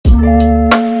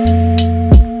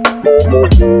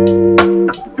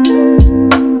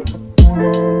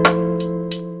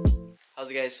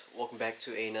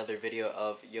another video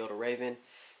of Yoda Raven.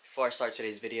 Before I start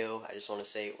today's video, I just want to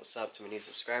say what's up to my new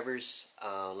subscribers.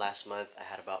 Last month I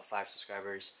had about 5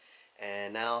 subscribers,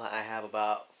 and now I have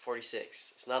about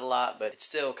 46. It's not a lot, but it's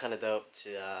still kind of dope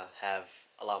to have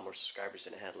a lot more subscribers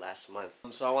than I had last month.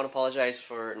 So I want to apologize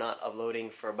for not uploading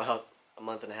for about a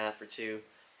month and a half or two.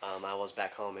 I was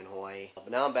back home in Hawaii, but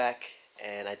now I'm back,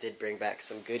 and I did bring back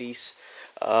some goodies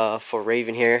for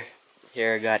Raven here.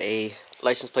 Here I got a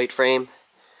license plate frame,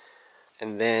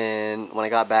 and then when I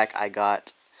got back, I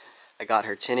got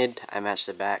her tinted. I matched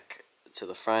the back to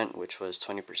the front, which was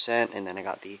 20%, and then I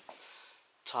got the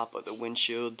top of the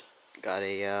windshield. Got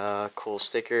a cool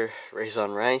sticker, Raised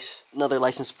on Rice. Another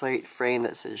license plate frame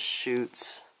that says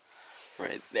Shoots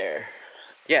right there.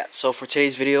 Yeah, so for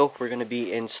today's video, we're gonna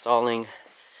be installing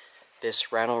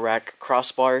this Rhino rack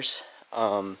crossbars.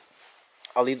 I'll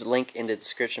leave the link in the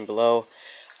description below.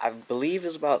 I believe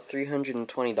it's about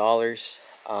 $320,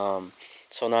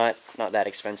 so not that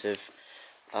expensive.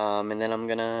 And then I'm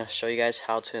gonna show you guys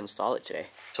how to install it today.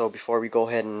 So before we go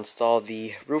ahead and install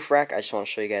the roof rack, I just want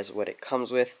to show you guys what it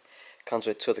comes with. It comes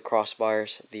with 2 of the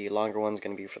crossbars. The longer one's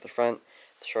gonna be for the front,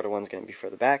 the shorter one's gonna be for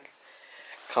the back.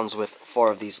 Comes with 4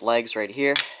 of these legs right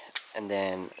here, and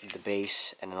then the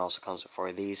base, and then also comes with 4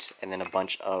 of these, and then a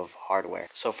bunch of hardware.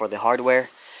 So for the hardware,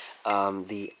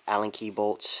 the Allen key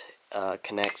bolts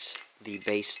connects the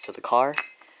base to the car,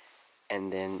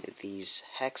 and then these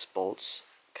hex bolts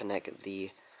connect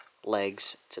the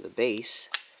legs to the base,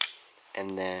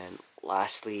 and then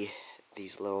lastly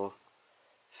these little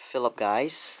Phillip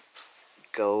guys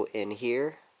go in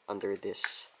here under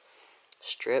this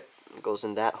strip. It goes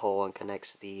in that hole and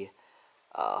connects the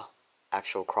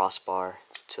actual crossbar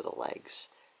to the legs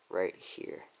right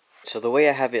here. So the way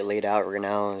I have it laid out right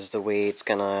now is the way it's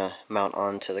gonna mount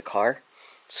onto the car.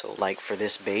 So like for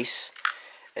this base,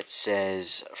 it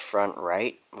says front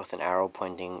right with an arrow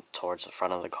pointing towards the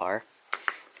front of the car,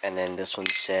 and then this one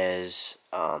says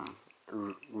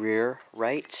rear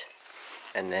right,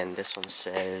 and then this one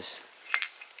says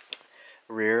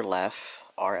rear left,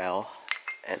 RL,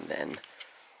 and then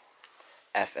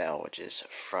FL, which is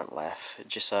front left.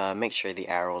 Just make sure the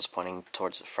arrow is pointing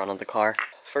towards the front of the car.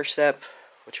 First step,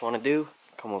 what you want to do,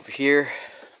 come over here.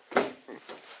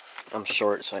 I'm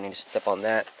short, so I need to step on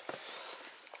that.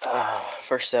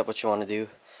 First step, what you want to do,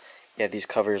 you have these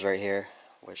covers right here,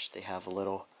 which they have a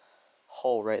little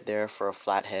hole right there for a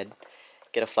flathead.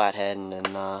 Get a flathead and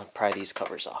then pry these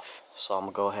covers off. So I'm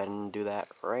going to go ahead and do that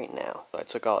right now. So I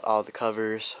took out all the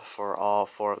covers for all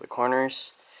 4 of the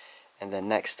corners, and then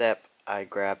next step, I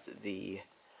grabbed the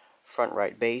front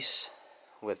right base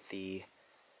with the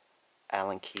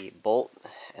Allen key bolt,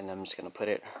 and I'm just going to put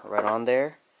it right on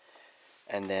there,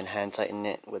 and then hand tighten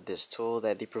it with this tool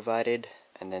that they provided,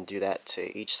 and then do that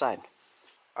to each side.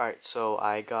 Alright, so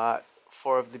I got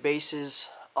 4 of the bases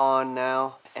on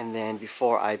now, and then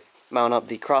before I mount up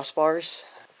the crossbars,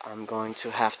 I'm going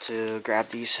to have to grab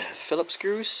these Phillips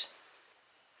screws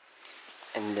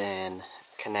and then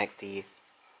connect the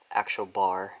actual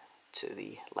bar to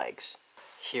the legs.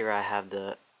 Here I have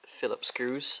the Phillips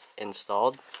screws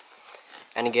installed,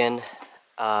 and again,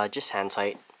 just hand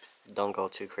tight. Don't go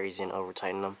too crazy and over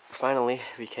tighten them. Finally,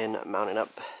 we can mount it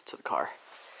up to the car,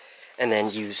 and then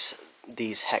use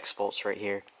these hex bolts right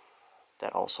here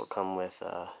that also come with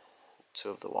 2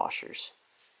 of the washers.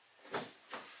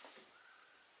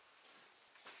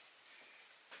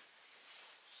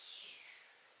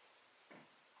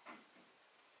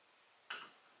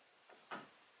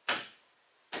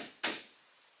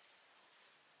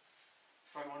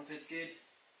 Front one fits good.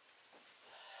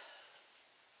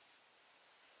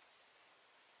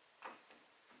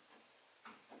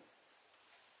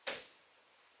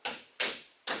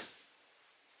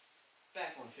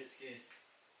 Back one fits good.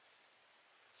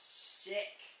 Sick.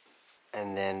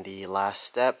 And then the last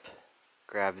step,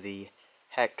 grab the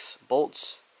hex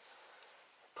bolts,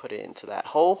 put it into that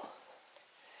hole,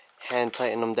 hand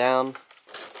tighten them down.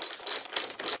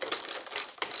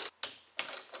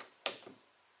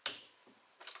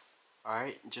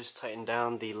 Alright, just tighten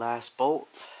down the last bolt.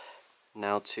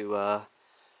 Now to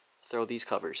throw these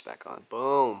covers back on.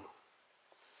 Boom!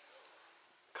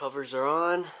 Covers are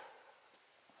on.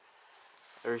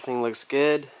 Everything looks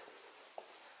good.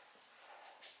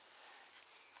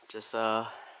 Just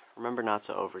remember not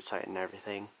to over tighten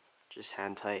everything. Just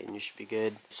hand tighten, you should be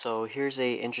good. So here's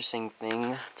a interesting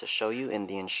thing to show you in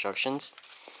the instructions.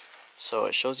 So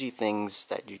it shows you things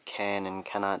that you can and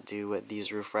cannot do with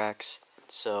these roof racks.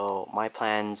 So my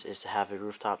plans is to have a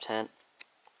rooftop tent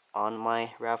on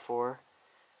my RAV4.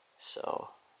 So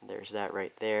there's that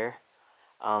right there.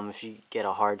 If you get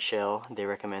a hard shell, they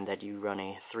recommend that you run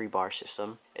a 3-bar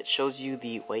system. It shows you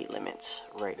the weight limits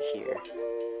right here.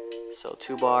 So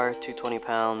 2-bar, 220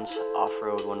 pounds,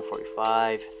 off-road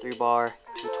 145, 3-bar,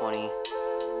 220,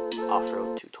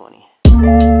 off-road 220.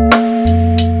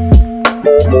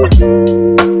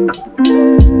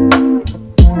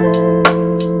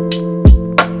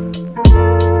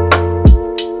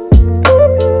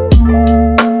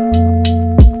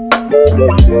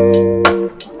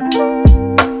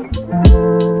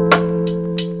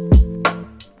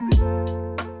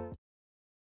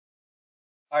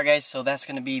 Alright guys, so that's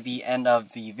going to be the end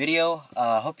of the video.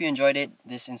 Hope you enjoyed it.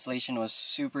 This installation was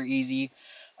super easy.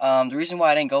 The reason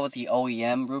why I didn't go with the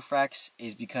OEM roof racks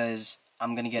is because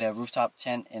I'm going to get a rooftop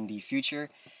tent in the future,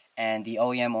 and the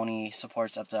OEM only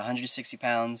supports up to 160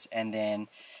 pounds, and then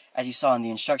as you saw in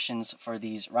the instructions for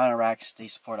these rhino racks, they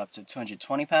support up to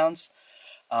 220 pounds.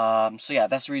 So yeah,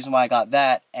 that's the reason why I got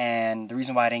that, and the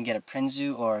reason why I didn't get a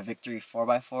Prinzu or a Victory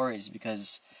 4x4 is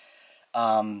because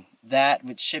that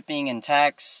with shipping and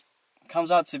tax comes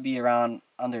out to be around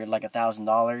under like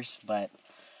 $1,000, but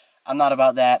I'm not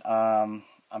about that. I'm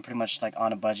pretty much like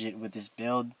on a budget with this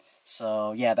build,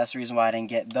 so yeah, that's the reason why I didn't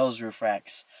get those roof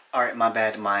racks. Alright, my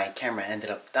bad, my camera ended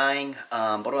up dying,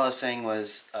 but what I was saying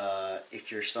was,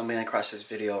 if you're stumbling across this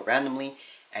video randomly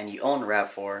and you own a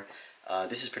RAV4,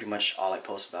 this is pretty much all I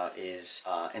post about is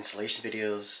installation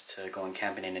videos to going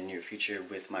camping in the near future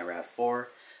with my RAV4.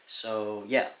 So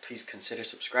yeah, please consider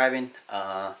subscribing.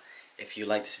 If you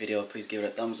like this video, please give it a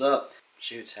thumbs up.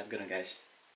 Shoots, have a good one guys.